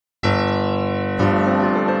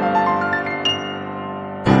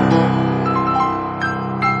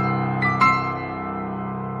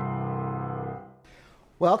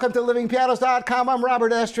Welcome to livingpianos.com. I'm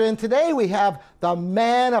Robert Estra, and today we have the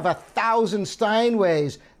man of 1,000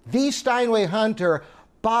 Steinways, the Steinway hunter,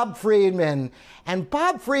 Bob Friedman. And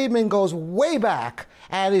Bob Friedman goes way back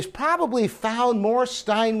and he's probably found more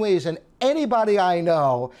Steinways than anybody I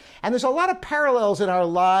know. And there's a lot of parallels in our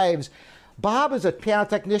lives. Bob is a piano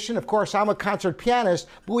technician. Of course, I'm a concert pianist,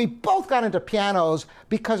 but we both got into pianos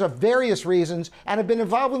because of various reasons and have been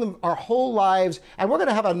involved with them our whole lives. And we're going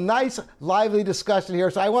to have a nice, lively discussion here.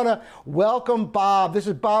 So I want to welcome Bob. This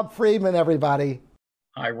is Bob Friedman, everybody.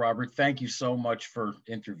 Hi, Robert. Thank you so much for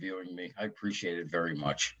interviewing me. I appreciate it very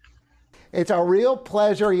much. It's a real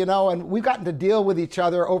pleasure, you know, and we've gotten to deal with each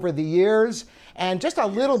other over the years. And just a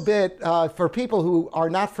little bit for people who are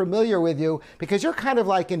not familiar with you, because you're kind of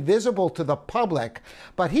like invisible to the public,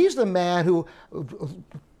 but he's the man who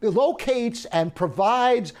locates and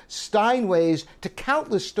provides Steinways to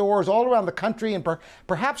countless stores all around the country and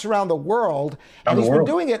perhaps around the world. And he's been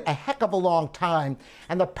doing it a heck of a long time.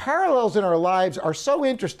 And the parallels in our lives are so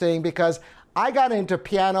interesting because I got into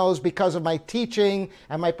pianos because of my teaching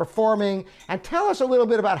and my performing. And tell us a little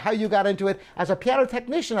bit about how you got into it as a piano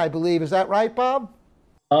technician, I believe. Is that right, Bob?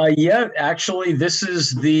 Yeah, actually,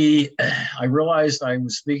 I realized I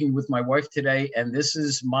was speaking with my wife today, and this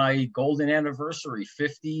is my golden anniversary,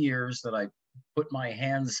 50 years that I put my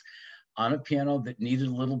hands on a piano that needed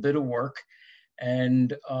a little bit of work.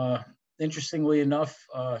 And interestingly enough,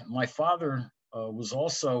 my father was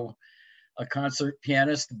also a concert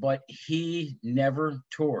pianist, but he never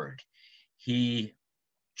toured. He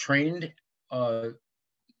trained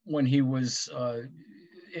when he was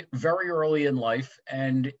very early in life,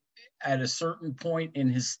 and at a certain point in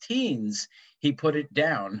his teens, he put it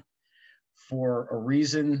down for a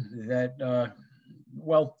reason that,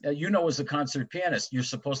 you know, as a concert pianist, you're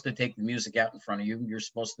supposed to take the music out in front of you. You're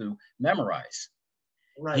supposed to memorize.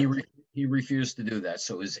 Right. He refused to do that,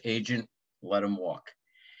 so his agent let him walk.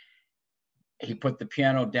 He put the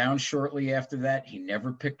piano down shortly after that. He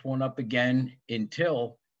never picked one up again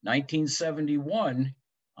until 1971.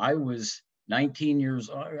 I was 19 years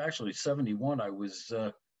old. Actually, 71. I was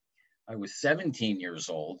 17 years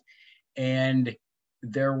old, and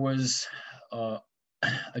there was a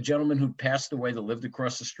gentleman who passed away that lived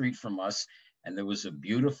across the street from us, and there was a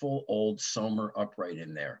beautiful old Sommer upright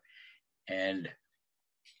in there. And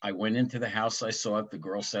I went into the house. I saw it. The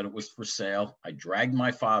girl said it was for sale. I dragged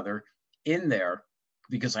my father in there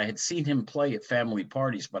because I had seen him play at family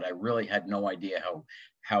parties, but I really had no idea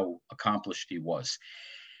how accomplished he was.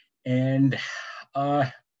 And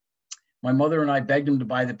my mother and I begged him to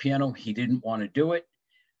buy the piano. He didn't want to do it,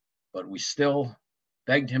 but we still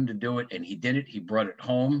begged him to do it, and he did it. He brought it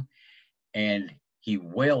home, and he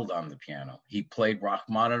wailed on the piano. He played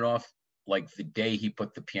Rachmaninoff like the day he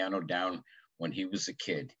put the piano down when he was a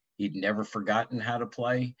kid. He'd never forgotten how to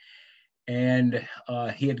play. And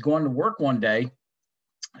he had gone to work one day,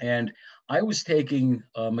 and I was taking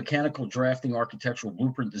mechanical drafting, architectural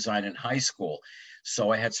blueprint design in high school.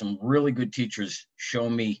 So I had some really good teachers show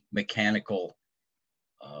me mechanical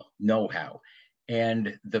know-how.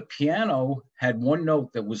 And the piano had one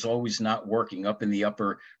note that was always not working up in the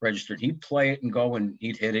upper register. He'd play it and go, and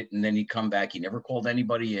he'd hit it, and then he'd come back. He never called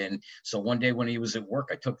anybody in. So one day when he was at work,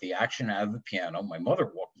 I took the action out of the piano. My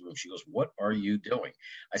mother walked in the room. She goes, "What are you doing?"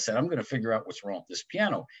 I said, "I'm going to figure out what's wrong with this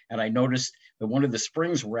piano." And I noticed that one of the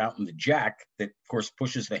springs were out in the jack that, of course,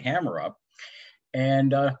 pushes the hammer up.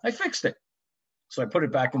 And I fixed it. So I put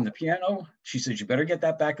it back in the piano. She said, "You better get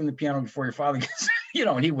that back in the piano before your father gets," you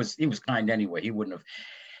know, and he was kind anyway. He wouldn't have.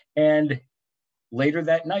 And later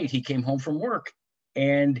that night, he came home from work,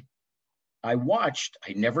 and I watched.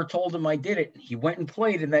 I never told him I did it. He went and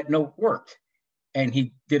played, and that note worked. And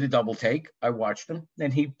he did a double take. I watched him,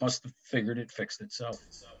 and he must have figured it fixed itself.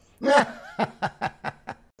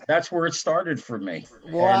 That's where it started for me.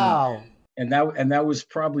 Wow. And that was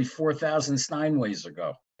probably 4,000 Steinways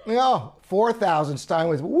ago. Yeah, 4,000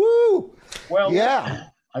 Steinways. Woo! Well, yeah.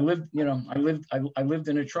 I lived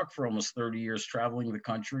in a truck for almost 30 years, traveling the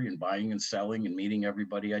country and buying and selling and meeting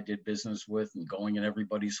everybody I did business with and going in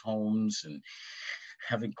everybody's homes and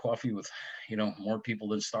having coffee with, you know, more people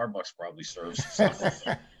than Starbucks probably serves.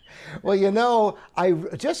 Well, you know, I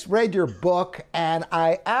just read your book and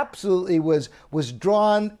I absolutely was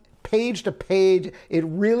drawn page to page. It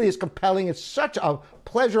really is compelling. It's such a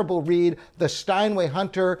pleasurable read, The Steinway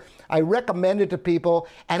Hunter. I recommend it to people,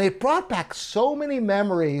 and it brought back so many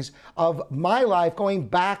memories of my life going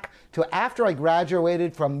back to after I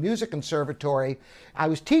graduated from music conservatory. I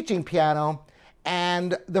was teaching piano,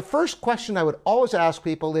 and the first question I would always ask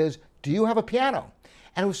people is, do you have a piano?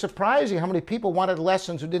 And it was surprising how many people wanted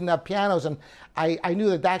lessons who didn't have pianos, and I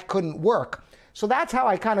knew that couldn't work. So that's how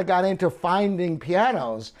I kind of got into finding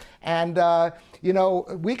pianos. And, you know,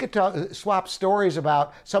 we could swap stories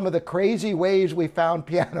about some of the crazy ways we found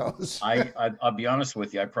pianos. I'll be honest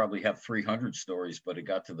with you, I probably have 300 stories, but it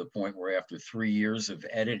got to the point where after 3 years of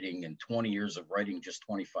editing and 20 years of writing just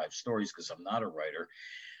 25 stories, because I'm not a writer,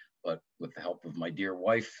 but with the help of my dear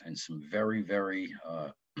wife and some very, very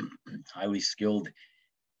highly skilled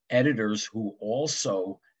editors who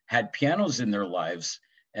also had pianos in their lives,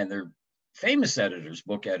 and they're famous editors,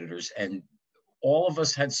 book editors, and all of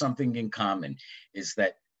us had something in common, is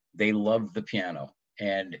that they loved the piano,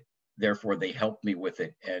 and therefore they helped me with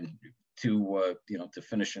it. And to you know, to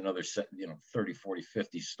finish another 30, 40,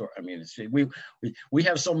 50 story. I mean, we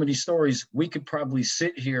have so many stories, we could probably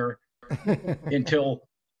sit here until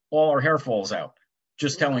all our hair falls out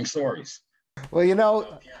just telling stories. Well, you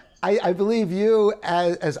know, I believe you,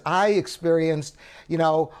 as I experienced, you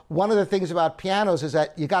know, one of the things about pianos is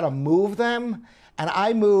that you got to move them. And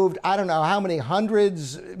I moved, I don't know how many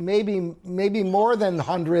hundreds, maybe more than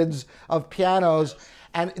hundreds of pianos.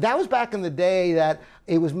 And that was back in the day that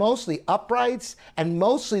it was mostly uprights and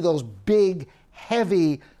mostly those big,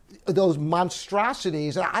 heavy, those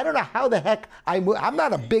monstrosities. And I don't know how the heck I'm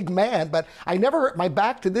not a big man, but I never hurt my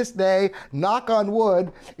back to this day, knock on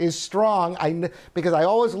wood, is strong because I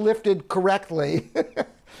always lifted correctly.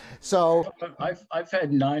 So I've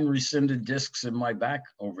had 9 rescinded discs in my back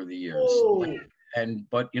over the years. Oh.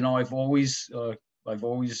 But you know, I've always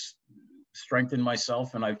strengthened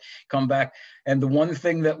myself, and I've come back. And the one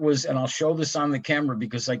thing that was, and I'll show this on the camera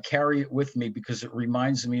because I carry it with me, because it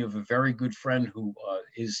reminds me of a very good friend who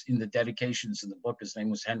is in the dedications in the book. His name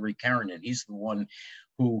was Henry Karen, and he's the one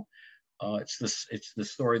who it's the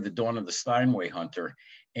story, The Dawn of the Steinway Hunter.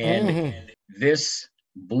 And this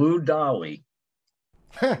blue dolly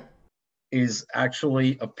is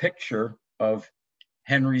actually a picture of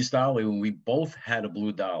Henry's dolly when we both had a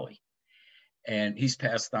blue dolly. And he's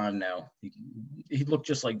passed on now. He looked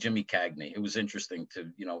just like Jimmy Cagney. It was interesting to,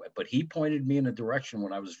 you know, but he pointed me in a direction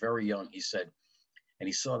when I was very young. He said, and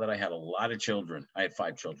he saw that I had a lot of children. I had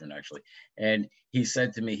 5 children, actually. And he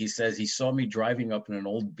said to me, he says, he saw me driving up in an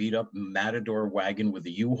old beat up Matador wagon with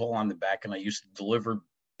a U-Haul on the back. And I used to deliver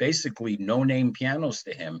basically no-name pianos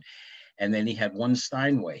to him. And then he had one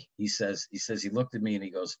Steinway. He says he looked at me and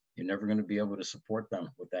he goes, "You're never going to be able to support them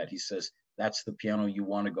with that." He says, "That's the piano you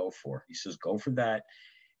want to go for." He says, "Go for that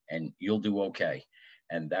and you'll do okay."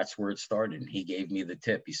 And that's where it started. And he gave me the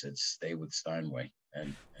tip. He said, "Stay with Steinway."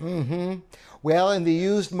 Well, in the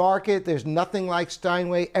used market, there's nothing like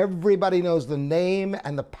Steinway. Everybody knows the name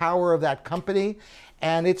and the power of that company.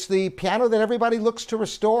 And it's the piano that everybody looks to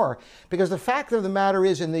restore. Because the fact of the matter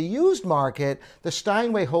is, in the used market, the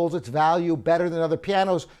Steinway holds its value better than other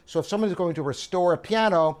pianos. So if someone's going to restore a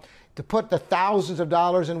piano, to put the thousands of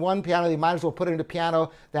dollars in one piano, they might as well put it in a piano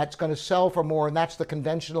that's going to sell for more. And that's the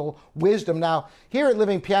conventional wisdom. Now, here at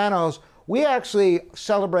Living Pianos, we actually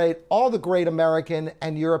celebrate all the great American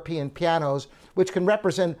and European pianos, which can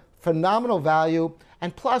represent phenomenal value.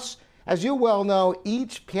 And plus, as you well know,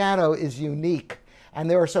 each piano is unique. And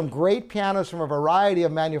there are some great pianos from a variety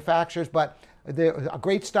of manufacturers, but a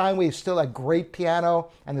great Steinway is still a great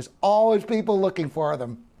piano, and there's always people looking for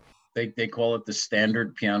them. They call it the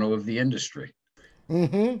standard piano of the industry.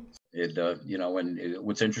 Mm-hmm. You know, and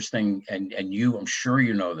what's interesting, and you, I'm sure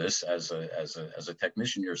you know this as a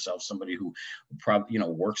technician yourself, somebody who probably, you know,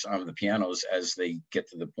 works on the pianos as they get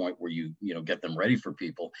to the point where you know, get them ready for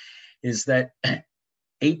people, is that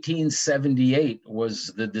 1878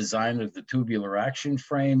 was the design of the tubular action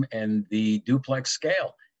frame and the duplex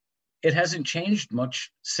scale. It hasn't changed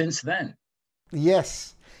much since then.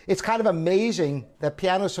 Yes. It's kind of amazing that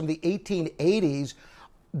pianos from the 1880s,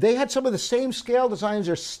 they had some of the same scale designs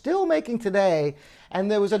they're still making today. And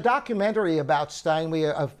there was a documentary about Steinway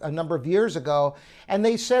a number of years ago, and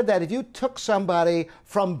they said that if you took somebody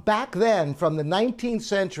from back then, from the 19th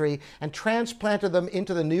century, and transplanted them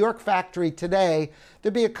into the New York factory today,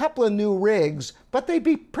 there'd be a couple of new rigs, but they'd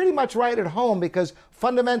be pretty much right at home, because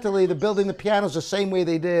fundamentally they're building the pianos the same way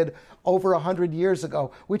they did over 100 years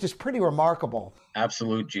ago, which is pretty remarkable.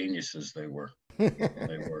 Absolute geniuses they were.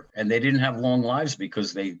 They were, and they didn't have long lives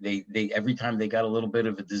because they every time they got a little bit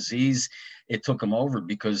of a disease, it took them over,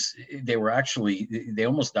 because they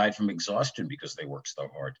almost died from exhaustion because they worked so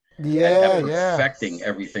hard. Yeah, affecting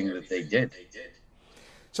everything that they did.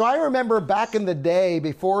 So I remember back in the day,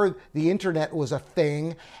 before the internet was a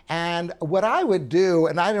thing, and what I would do,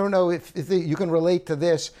 and I don't know if you can relate to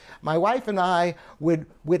this, my wife and I would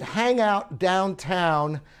hang out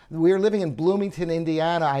downtown. We were living in Bloomington,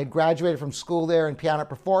 Indiana. I had graduated from school there in piano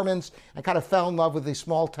performance. I kind of fell in love with the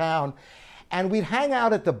small town. and we'd hang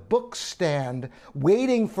out at the book stand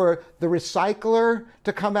waiting for the recycler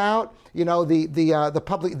to come out, you know,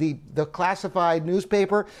 the classified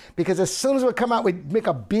newspaper, because as soon as it would come out, we'd make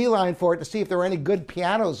a beeline for it to see if there were any good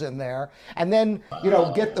pianos in there, and then, you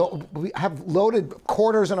know, we have loaded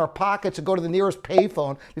quarters in our pockets and go to the nearest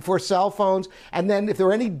payphone before cell phones, and then if there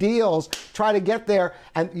were any deals, try to get there,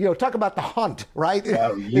 and, you know, talk about the hunt, right?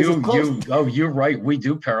 You're right. We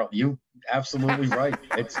do, Peril. You absolutely right.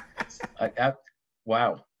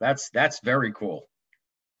 Wow, that's very cool.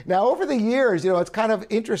 Now, over the years, you know, it's kind of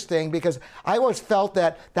interesting because I always felt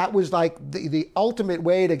that that was like the ultimate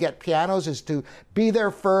way to get pianos is to be there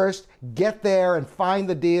first, get there and find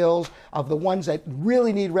the deals of the ones that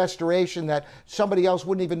really need restoration that somebody else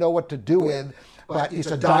wouldn't even know what to do with, but it's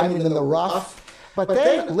a diamond in the rough. But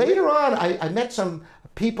then later on, I met some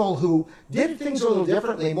people who did things a little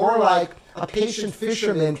differently, more like a patient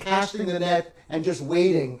fisherman casting the net and just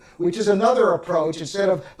waiting, which is another approach instead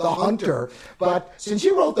of the hunter. But since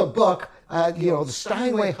you wrote the book, you know, the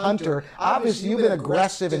Steinway Hunter, obviously you've been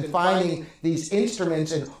aggressive in finding these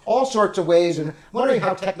instruments in all sorts of ways, and wondering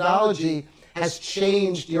how technology has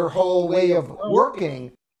changed your whole way of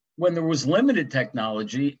working. When there was limited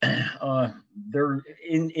technology, there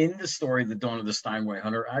in the story, The Dawn of the Steinway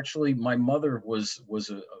Hunter, actually my mother was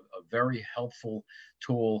a very helpful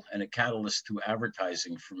tool and a catalyst to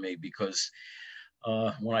advertising for me, because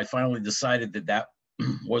when I finally decided that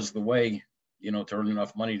was the way, you know, to earn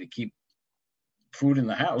enough money to keep food in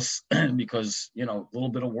the house, because, you know, a little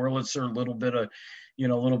bit of Wurlitzer, a little bit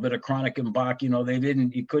of Chronic and Bach, you know,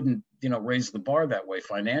 you couldn't, you know, raise the bar that way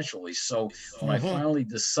financially. So when I finally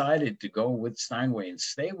decided to go with Steinway and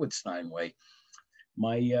stay with Steinway,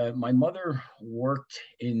 my mother worked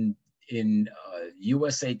in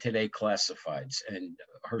USA Today classifieds, and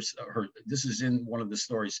her this is in one of the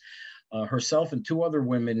stories. Herself and two other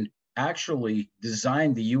women actually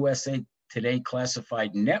designed the USA Today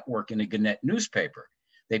classified network in a Gannett newspaper.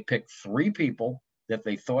 They picked 3 people that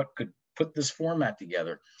they thought could put this format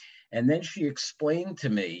together. And then she explained to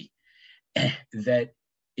me that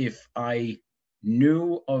if I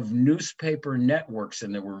knew of newspaper networks,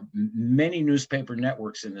 and there were many newspaper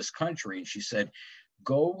networks in this country, and she said,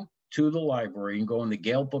 go to the library and go in the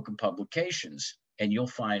Gale Book of Publications, and you'll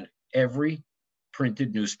find every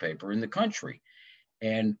printed newspaper in the country.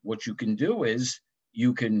 And what you can do is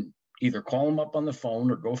you can either call them up on the phone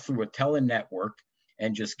or go through a tele-network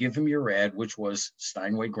and just give them your ad, which was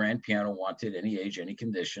Steinway grand piano, wanted, any age, any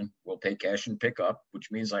condition. We'll pay cash and pick up, which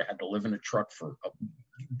means I had to live in a truck for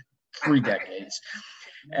 3 decades.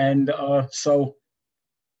 And so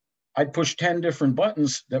I'd push 10 different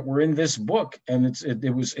buttons that were in this book, and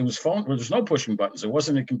it was phone. Well, there's no pushing buttons. It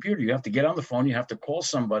wasn't a computer. You have to get on the phone. You have to call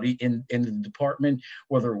somebody in the department,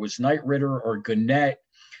 whether it was Knight Ridder or Gannett,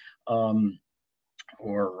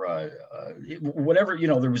 or whatever. You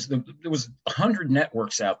know, there was 100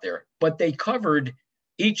 networks out there, but they covered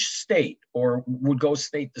each state or would go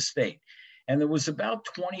state to state. And there was about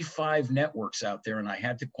 25 networks out there, and I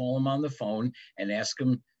had to call them on the phone and ask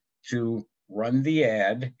them to run the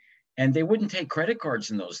ad. And they wouldn't take credit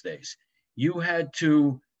cards in those days. You had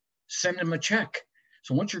to send them a check.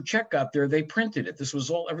 So once your check got there, they printed it.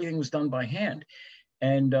 Everything was done by hand.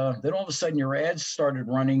 And then all of a sudden your ads started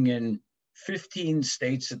running in 15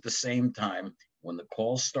 states at the same time. When the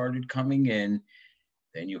calls started coming in,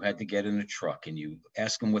 then you had to get in a truck and you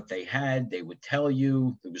ask them what they had. They would tell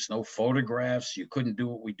you. There was no photographs. You couldn't do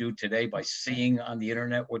what we do today by seeing on the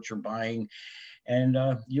internet what you're buying. And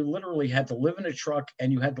you literally had to live in a truck,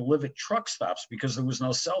 and you had to live at truck stops because there was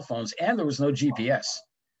no cell phones and there was no GPS.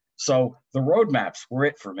 So the road maps were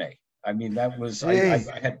it for me. I mean, that was, I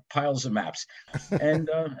had piles of maps, and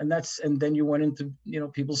then you went into, you know,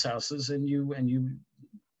 people's houses, and you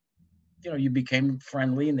became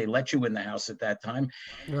friendly, and they let you in the house at that time.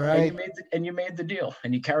 Right. And you made the deal,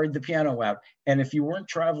 and you carried the piano out. And if you weren't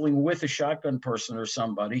traveling with a shotgun person or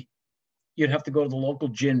somebody, you'd have to go to the local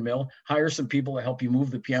gin mill, hire some people to help you move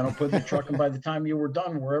the piano, put in the truck, and by the time you were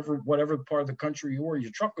done, whatever part of the country you were,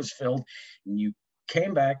 your truck was filled, and you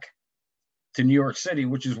came back to New York City,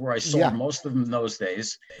 which is where I sold most of them in those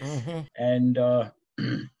days. And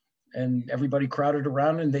everybody crowded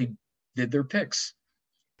around, and they did their picks.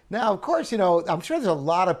 Now, of course, you know, I'm sure there's a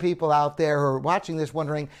lot of people out there who are watching this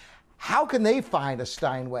wondering, how can they find a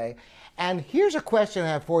Steinway? And here's a question I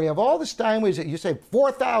have for you. Of all the Steinways that you say,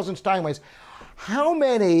 4,000 Steinways, how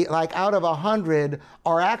many, like out of 100,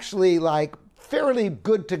 are actually like fairly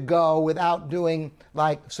good to go without doing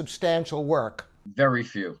like substantial work? Very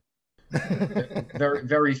few. Very,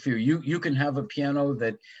 very few. You can have a piano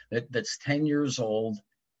that's 10 years old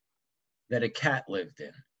that a cat lived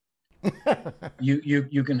in.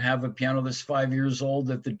 You can have a piano that's 5 years old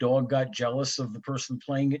that the dog got jealous of the person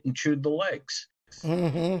playing it and chewed the legs.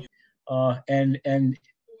 Mm-hmm. And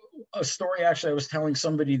a story actually I was telling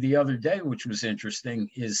somebody the other day, which was interesting,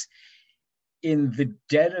 is in the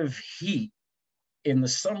dead of heat in the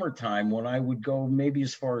summertime when I would go maybe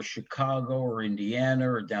as far as Chicago or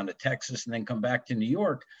Indiana or down to Texas and then come back to New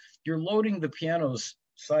York, you're loading the pianos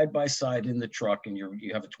side by side in the truck, and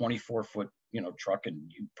you have a 24-foot truck, and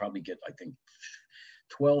you probably get, I think,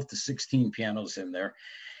 12 to 16 pianos in there.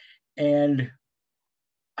 And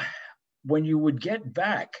when you would get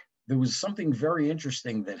back, there was something very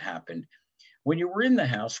interesting that happened. When you're in the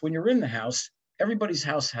house, everybody's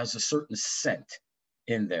house has a certain scent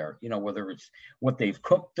in there, whether it's what they've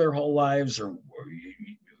cooked their whole lives or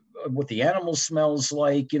what the animal smells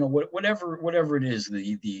like, whatever it is,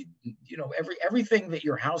 everything that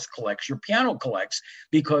your house collects, your piano collects,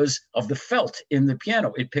 because of the felt in the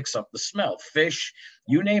piano. It picks up the smell, fish,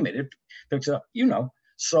 you name it picks up,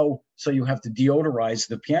 so you have to deodorize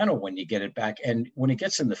the piano when you get it back. And when it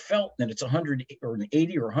gets in the felt, then it's 100 or an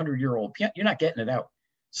 80 or 100-year-old piano, you're not getting it out.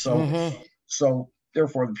 So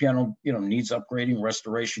therefore the piano, needs upgrading,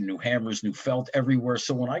 restoration, new hammers, new felt everywhere.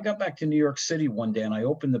 So when I got back to New York City one day and I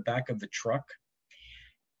opened the back of the truck,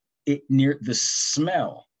 the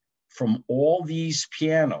smell from all these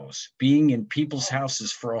pianos being in people's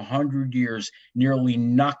houses for 100 years nearly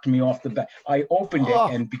knocked me off the back. I opened it,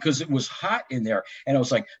 and because it was hot in there, and I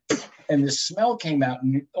was like, and the smell came out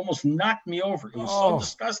and it almost knocked me over. It was so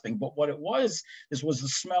disgusting. But what it was, this was the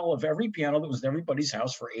smell of every piano that was in everybody's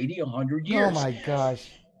house for 80, 100 years. Oh my gosh.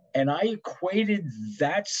 And I equated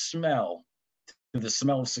that smell to the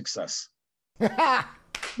smell of success.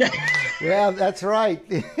 Yeah, that's right.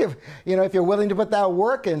 If you're willing to put that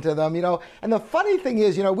work into them, And the funny thing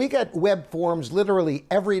is, we get web forums literally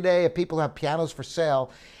every day of people who have pianos for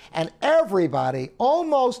sale, and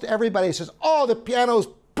almost everybody says, "Oh, the piano's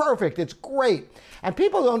perfect. It's great." And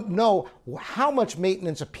people don't know how much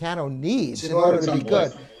maintenance a piano needs in order to be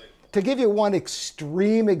good. To give you one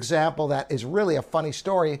extreme example that is really a funny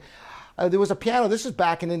story. There was a piano, this is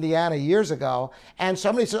back in Indiana years ago, and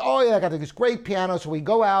somebody said, "Oh yeah, I got this great piano." So we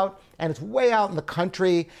go out, and it's way out in the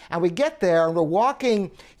country, and we get there, and we're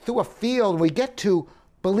walking through a field, and we get to,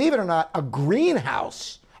 believe it or not, a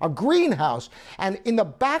greenhouse. And in the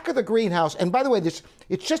back of the greenhouse, and by the way, it's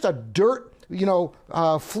just a dirt,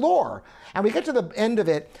 floor. And we get to the end of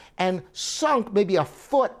it, and sunk maybe a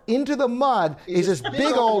foot into the mud is this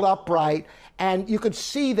big old upright. And you could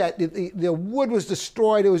see that the wood was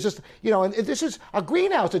destroyed. It was just, and this is a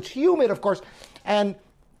greenhouse. It's humid, of course. And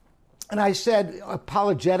I said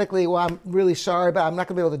apologetically, "Well, I'm really sorry, but I'm not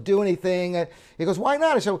going to be able to do anything." And he goes, "Why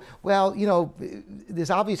not?" I said, "Well,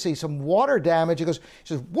 there's obviously some water damage." He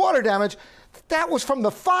says, "Water damage? That was from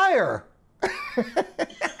the fire."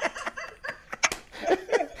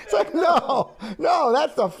 It's like, no,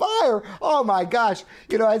 that's the fire. Oh my gosh.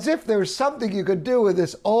 As if there's something you could do with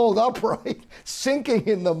this old upright sinking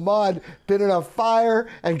in the mud, been in a fire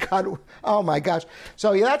and got, oh my gosh.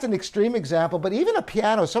 So yeah, that's an extreme example, but even a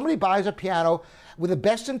piano, somebody buys a piano with the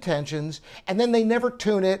best intentions, and then they never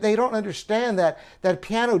tune it. They don't understand that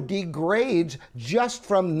piano degrades just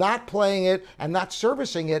from not playing it and not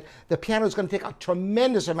servicing it. The piano is going to take a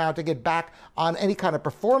tremendous amount to get back on any kind of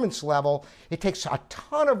performance level. It takes a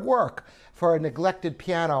ton of work for a neglected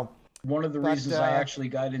piano. One of the reasons I actually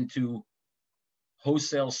got into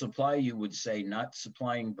wholesale supply, you would say, not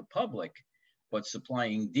supplying the public, but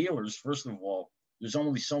supplying dealers. First of all, there's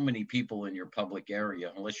only so many people in your public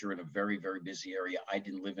area, unless you're in a very, very busy area. I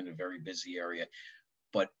didn't live in a very busy area,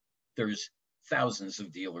 but there's thousands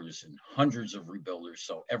of dealers and hundreds of rebuilders.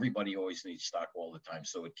 So everybody always needs stock all the time.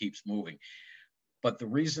 So it keeps moving. But the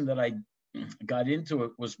reason that I got into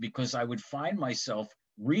it was because I would find myself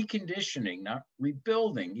reconditioning, not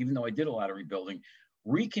rebuilding, even though I did a lot of rebuilding,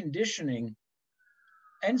 reconditioning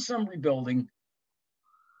and some rebuilding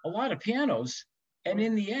a lot of pianos. And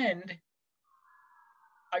in the end,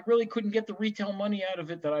 I really couldn't get the retail money out of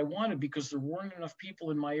it that I wanted because there weren't enough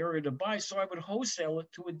people in my area to buy. So I would wholesale it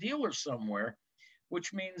to a dealer somewhere,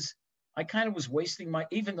 which means I kind of was wasting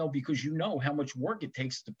even though, because how much work it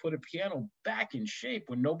takes to put a piano back in shape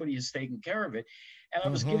when nobody is taking care of it. And I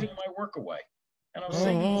was giving my work away. And I was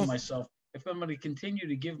saying to myself, if I'm going to continue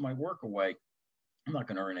to give my work away, I'm not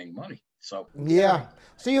going to earn any money. So yeah.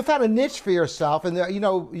 So you found a niche for yourself, and you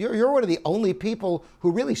know you're one of the only people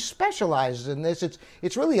who really specializes in this.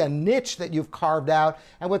 It's really a niche that you've carved out,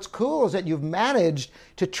 and what's cool is that you've managed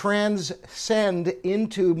to transcend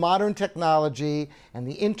into modern technology and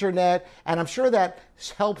the internet, and I'm sure that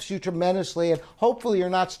helps you tremendously. And hopefully, you're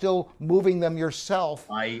not still moving them yourself.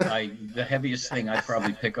 the heaviest thing I'd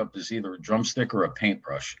probably pick up is either a drumstick or a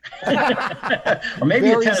paintbrush, or maybe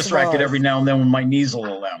Very a tennis smart. racket every now and then when my knees will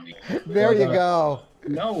allow me. There But, you go.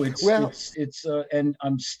 no, Well, and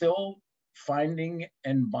I'm still finding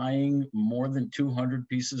and buying more than 200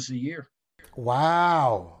 pieces a year.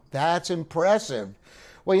 wow, that's impressive.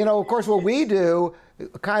 Well, you know, of course, what we do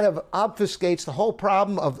kind of obfuscates the whole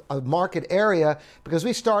problem of a market area because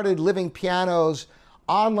we started Living Piano's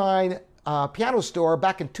online piano store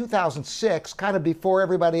back in 2006, kind of before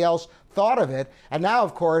everybody else thought of it. And now,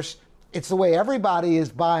 of course, it's the way everybody is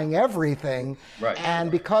buying everything. Right.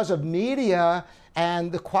 And because of media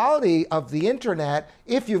and the quality of the internet,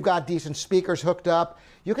 if you've got decent speakers hooked up,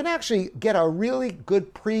 you can actually get a really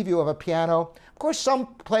good preview of a piano. Of course, some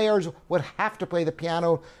players would have to play the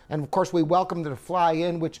piano, and of course we welcome them to fly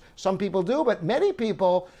in, which some people do, but many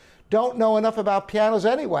people don't know enough about pianos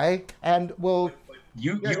anyway, and will...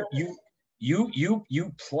 You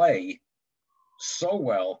play so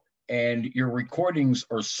well, and your recordings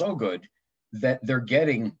are so good that they're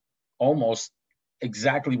getting almost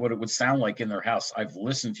exactly what it would sound like in their house. I've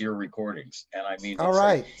listened to your recordings, and I mean, All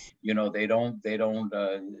right. you know, they don't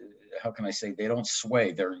how can I say, they don't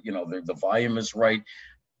sway. The volume is right,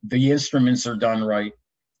 the instruments are done right.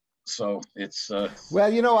 So it's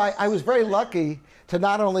well, you know, I was very lucky to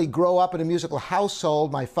not only grow up in a musical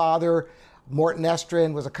household. My father, Morton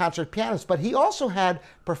Estrin, was a concert pianist, but he also had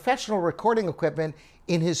professional recording equipment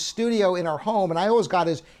in his studio in our home, and I always got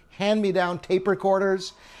his hand-me-down tape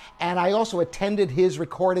recorders, and I also attended his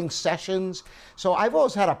recording sessions. So I've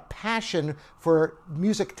always had a passion for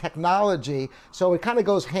music technology, so it kind of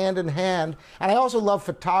goes hand in hand. And I also love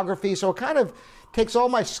photography, so it kind of takes all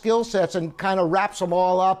my skill sets and kind of wraps them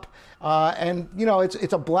all up. And you know,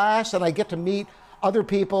 it's a blast, and I get to meet other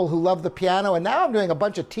people who love the piano. And now I'm doing a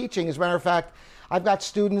bunch of teaching. As a matter of fact, I've got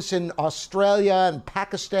students in Australia and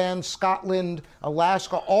Pakistan, Scotland,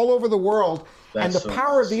 Alaska, all over the world. And the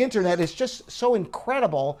power of the internet is just so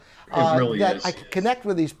incredible that I can connect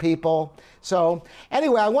with these people. So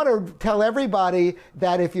anyway, I want to tell everybody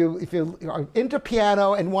that if you are into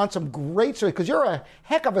piano and want some great stories, because you're a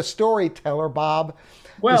heck of a storyteller, Bob.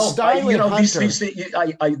 Well, you know,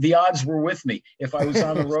 the odds were with me. If I was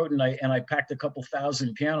on the road and I packed a couple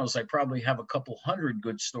thousand pianos, I probably have a couple hundred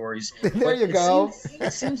good stories. There you go.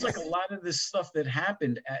 It seems like a lot of this stuff that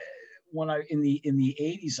happened when in the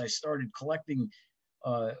 80s, I started collecting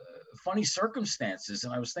funny circumstances,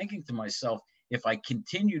 and I was thinking to myself, if I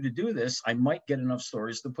continue to do this, I might get enough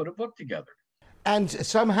stories to put a book together. And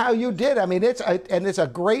somehow you did. I mean, it's a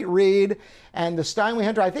great read. And the Steinway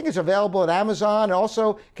Hunter, I think it's available at Amazon.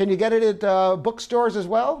 Also, can you get it at bookstores as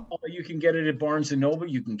well? Oh, you can get it at Barnes & Noble.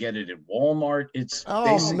 You can get it at Walmart. It's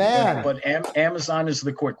man. But Amazon is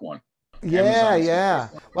the quick one. Yeah.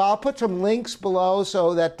 Well, I'll put some links below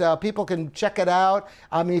so that people can check it out.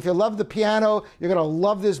 I mean, if you love the piano, you're going to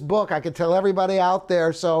love this book. I can tell everybody out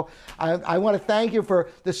there. So I want to thank you for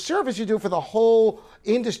the service you do for the whole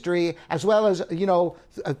industry, as well as, you know,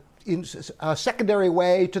 in a secondary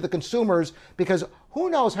way to the consumers, because who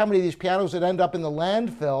knows how many of these pianos would end up in the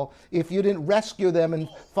landfill if you didn't rescue them and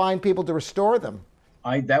find people to restore them.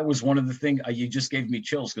 That was one of the things, you just gave me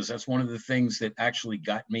chills, because that's one of the things that actually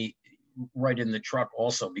got me right in the truck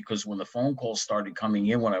also, because when the phone calls started coming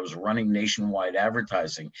in, when I was running nationwide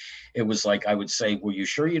advertising, it was like, I would say, well, you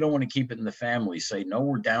sure you don't want to keep it in the family? Say, no,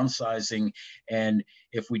 we're downsizing, and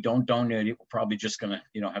if we don't donate it, we're probably just going to,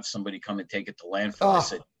 you know, have somebody come and take it to landfill. I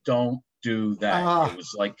said, don't do that. It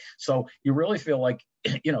was like, so you really feel like,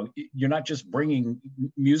 you know, you're not just bringing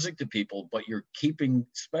music to people, but you're keeping,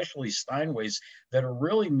 especially Steinways, that are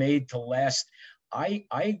really made to last. I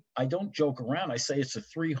don't joke around. I say it's a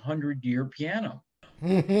 300-year piano.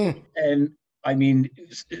 And I mean,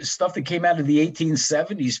 stuff that came out of the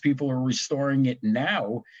 1870s, people are restoring it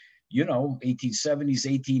now, you know, 1870s,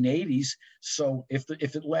 1880s. So if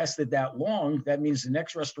it lasted that long, that means the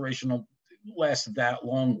next restoration will last that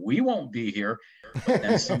long. We won't be here, but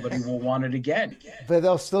then somebody will want it again. But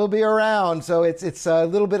they'll still be around. So it's a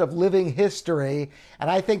little bit of living history. And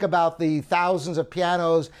I think about the thousands of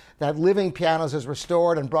pianos that Living Pianos has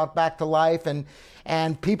restored and brought back to life,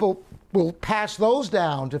 and people will pass those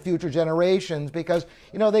down to future generations, because,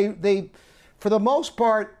 you know, they for the most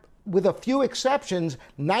part, with a few exceptions,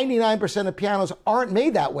 99% of pianos aren't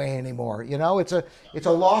made that way anymore. You know, it's a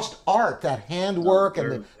lost art, that handwork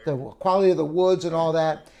and the quality of the woods and all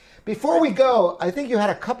that. Before we go, I think you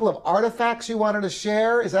had a couple of artifacts you wanted to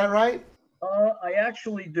share. Is that right? I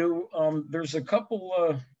actually do. There's a couple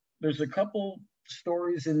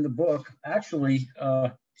stories in the book. Actually,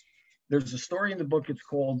 there's a story in the book. It's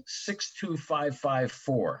called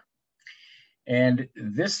 62554, and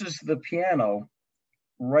this is the piano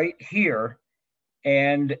right here.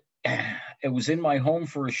 And it was in my home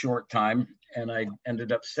for a short time, and I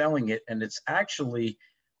ended up selling it. And it's actually,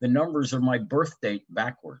 the numbers are my birth date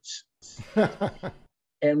backwards.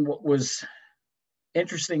 And what was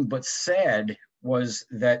interesting but sad was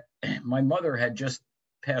that my mother had just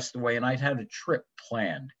passed away, and I'd had a trip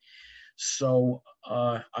planned. So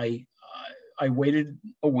I waited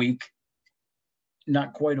a week,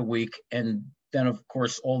 not quite a week, and then of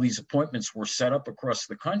course all these appointments were set up across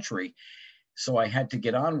the country, so I had to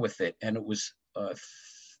get on with it. And it was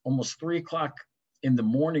almost 3 o'clock in the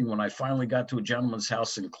morning when I finally got to a gentleman's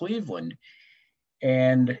house in Cleveland,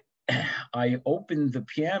 and I opened the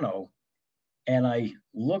piano and I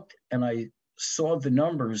looked and I saw the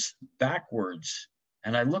numbers backwards,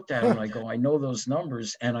 and I looked at it and I go, I know those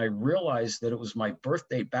numbers. And I realized that it was my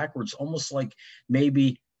birthday backwards, almost like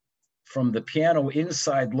maybe from the piano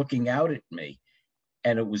inside looking out at me.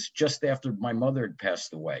 And it was just after my mother had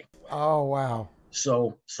passed away. Oh, wow.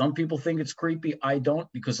 So some people think it's creepy. I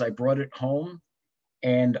don't, because I brought it home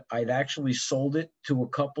and I'd actually sold it to a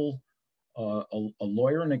couple, a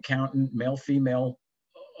lawyer and accountant, male, female,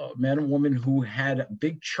 man and woman, who had a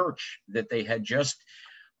big church that they had just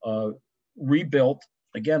rebuilt.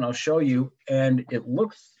 Again, I'll show you. And it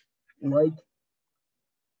looks like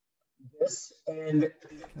this. And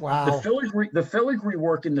wow, the filigree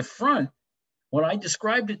work in the front, when I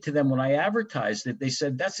described it to them, when I advertised it, they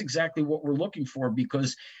said, that's exactly what we're looking for,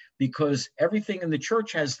 because everything in the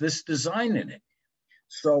church has this design in it.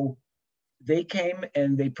 So they came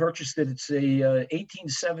and they purchased it. It's a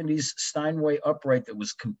 1870s Steinway upright that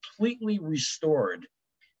was completely restored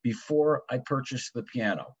before I purchased the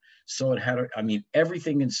piano. So it had,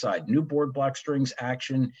 everything inside, new board block strings,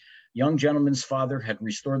 action. Young gentleman's father had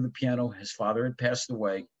restored the piano. His father had passed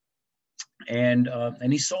away, and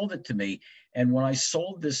he sold it to me. And when I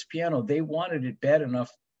sold this piano, they wanted it bad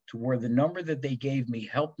enough to where the number that they gave me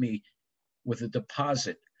helped me with a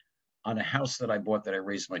deposit on a house that I bought that I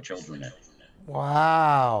raised my children in.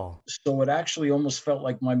 Wow. So it actually almost felt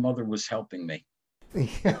like my mother was helping me.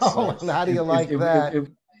 Oh, so how do you like that?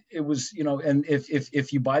 It was, and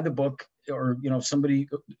if you buy the book, or, somebody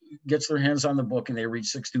gets their hands on the book and they read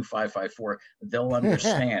 62554, they'll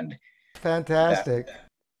understand. Fantastic.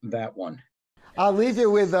 That one. I'll leave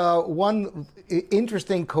you with one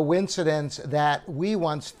interesting coincidence that we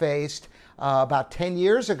once faced about 10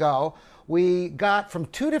 years ago. We got from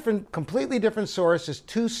completely different sources,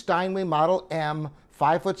 2 Steinway Model M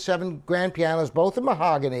 5'7" grand pianos, both in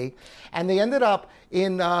mahogany, and they ended up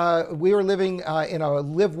in, we were living in a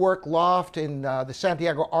live-work loft in the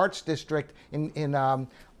Santiago Arts District in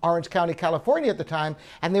Orange County, California at the time,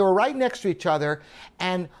 and they were right next to each other,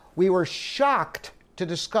 and we were shocked to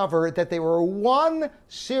discover that they were 1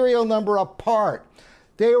 serial number apart.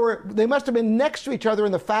 They must have been next to each other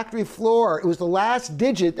in the factory floor. It was the last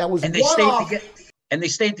digit that was and they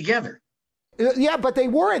stayed together. Yeah, but they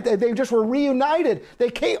weren't. They just were reunited.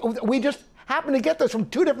 We just happened to get this from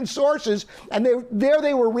 2 different sources, and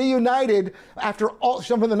they were reunited after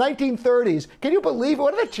some from the 1930s. Can you believe it?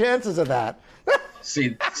 What are the chances of that?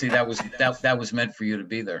 see, that was meant for you to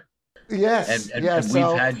be there. Yes, and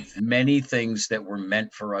we've had many things that were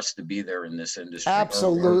meant for us to be there in this industry.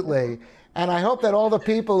 Absolutely. And I hope that all the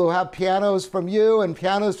people who have pianos from you and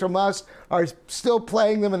pianos from us are still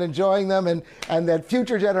playing them and enjoying them, and that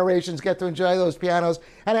future generations get to enjoy those pianos.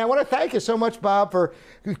 And I want to thank you so much, Bob, for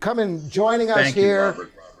coming, joining us here.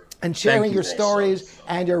 Robert. And sharing your stories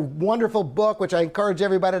and your wonderful book, which I encourage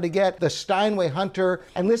everybody to get, The Steinway Hunter.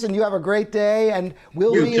 And listen, you have a great day, and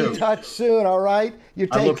we'll be in touch soon, all right? You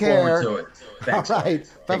take care. I look forward to it. Thanks. All right.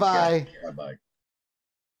 Bye-bye. Bye-bye.